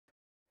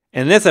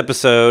In this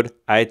episode,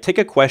 I take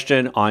a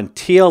question on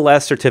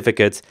TLS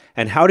certificates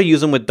and how to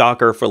use them with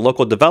Docker for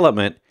local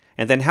development,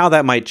 and then how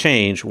that might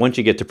change once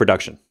you get to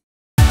production.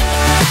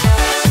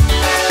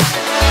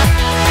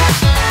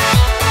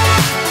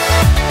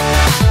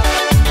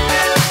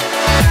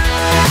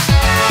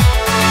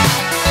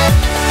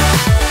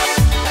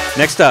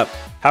 Next up,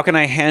 how can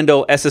I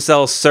handle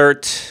SSL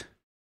cert?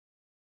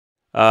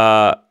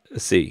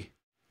 Let's see.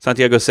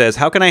 Santiago says,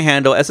 how can I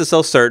handle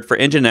SSL cert for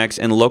Nginx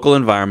in local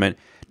environment,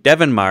 dev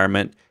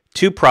environment,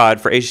 to prod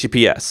for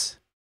HTTPS?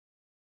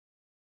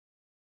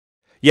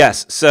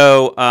 Yes,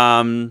 so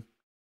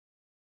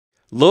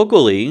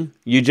locally,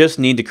 you just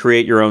need to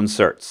create your own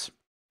certs.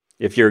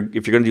 If you're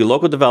going to do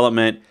local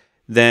development,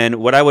 then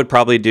what I would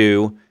probably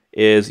do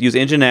is use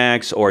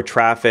Nginx or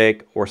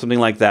Traefik or something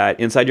like that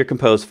inside your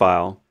compose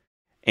file.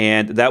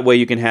 And that way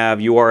you can have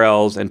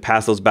URLs and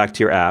pass those back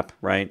to your app,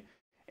 right?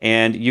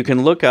 And you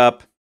can look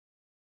up,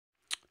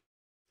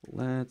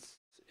 Let's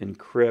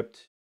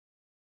Encrypt.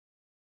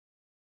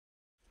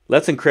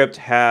 Let's Encrypt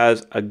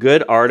has a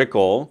good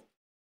article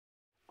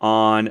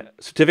on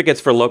certificates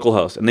for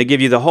localhost. And they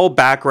give you the whole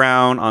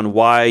background on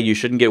why you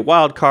shouldn't get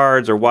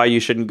wildcards or why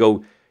you shouldn't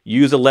go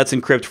use a Let's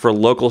Encrypt for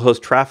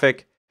localhost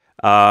traffic.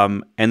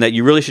 And that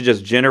you really should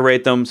just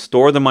generate them,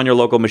 store them on your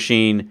local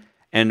machine,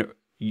 and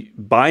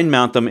bind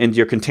mount them into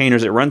your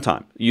containers at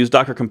runtime. Use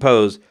Docker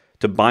Compose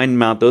to bind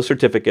mount those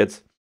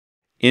certificates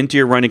into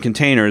your running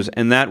containers,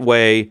 and that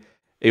way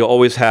you'll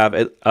always have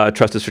a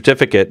trusted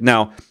certificate.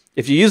 Now,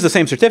 if you use the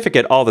same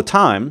certificate all the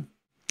time,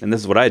 and this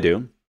is what I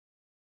do,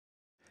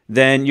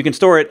 then you can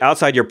store it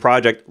outside your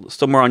project,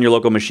 somewhere on your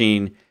local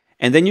machine,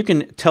 and then you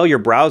can tell your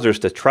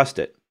browsers to trust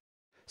it.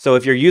 So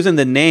if you're using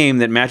the name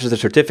that matches the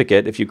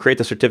certificate, if you create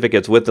the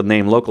certificates with the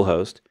name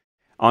localhost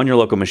on your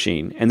local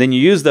machine, and then you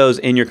use those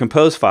in your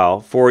compose file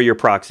for your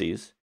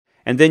proxies,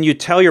 and then you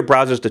tell your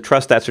browsers to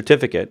trust that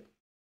certificate,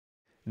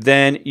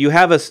 then you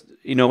have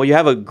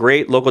a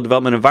great local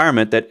development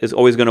environment that is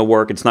always going to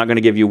work. It's not going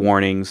to give you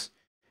warnings,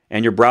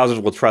 and your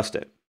browsers will trust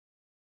it.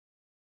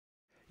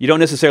 You don't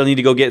necessarily need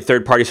to go get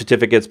third-party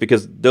certificates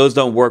because those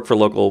don't work for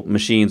local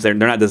machines. They're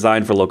not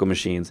designed for local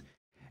machines.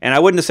 And I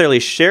wouldn't necessarily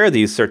share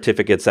these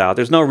certificates out.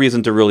 There's no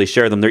reason to really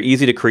share them. They're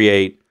easy to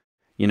create.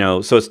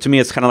 So to me,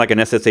 it's kind of like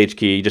an SSH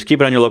key. You just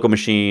keep it on your local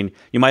machine.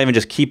 You might even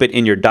just keep it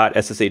in your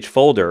 .ssh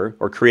folder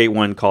or create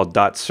one called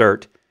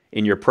 .cert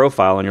in your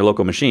profile on your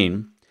local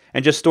machine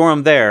and just store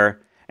them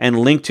there and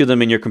link to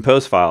them in your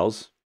compose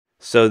files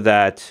so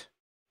that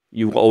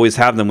you will always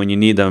have them when you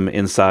need them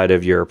inside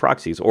of your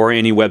proxies or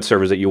any web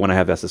servers that you want to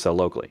have SSL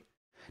locally.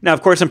 Now,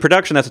 of course, in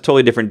production, that's a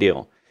totally different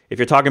deal. If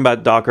you're talking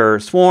about Docker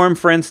Swarm,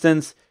 for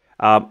instance,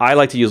 I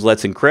like to use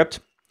Let's Encrypt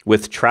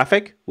with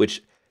Traefik,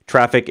 which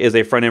Traefik is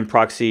a front-end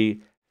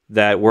proxy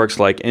that works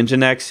like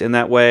Nginx in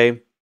that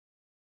way.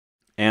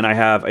 And I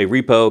have a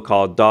repo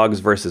called Dogs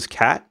versus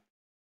Cat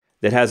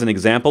that has an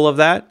example of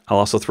that. I'll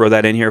also throw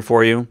that in here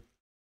for you.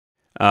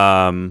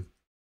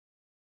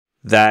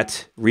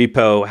 That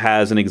repo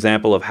has an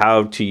example of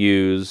how to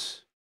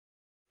use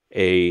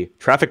a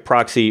Traefik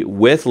proxy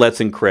with Let's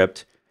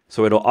Encrypt.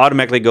 So it'll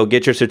automatically go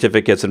get your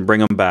certificates and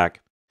bring them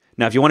back.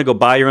 Now, if you want to go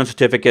buy your own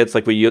certificates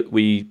like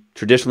we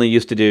traditionally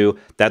used to do,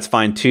 that's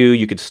fine too.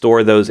 You could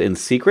store those in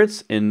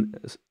secrets in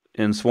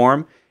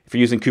Swarm. If you're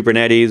using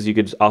Kubernetes, you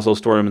could also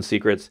store them in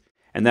secrets,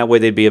 and that way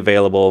they'd be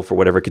available for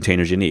whatever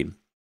containers you need.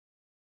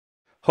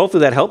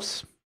 Hopefully that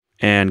helps,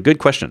 and good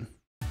question.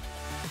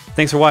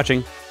 Thanks for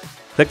watching.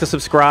 Click the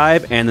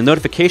subscribe, and the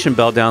notification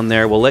bell down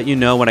there will let you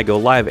know when I go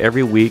live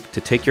every week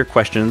to take your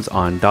questions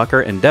on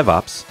Docker and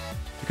DevOps.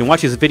 You can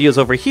watch these videos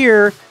over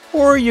here,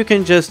 or you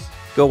can just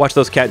go watch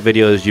those cat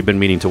videos you've been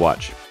meaning to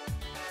watch.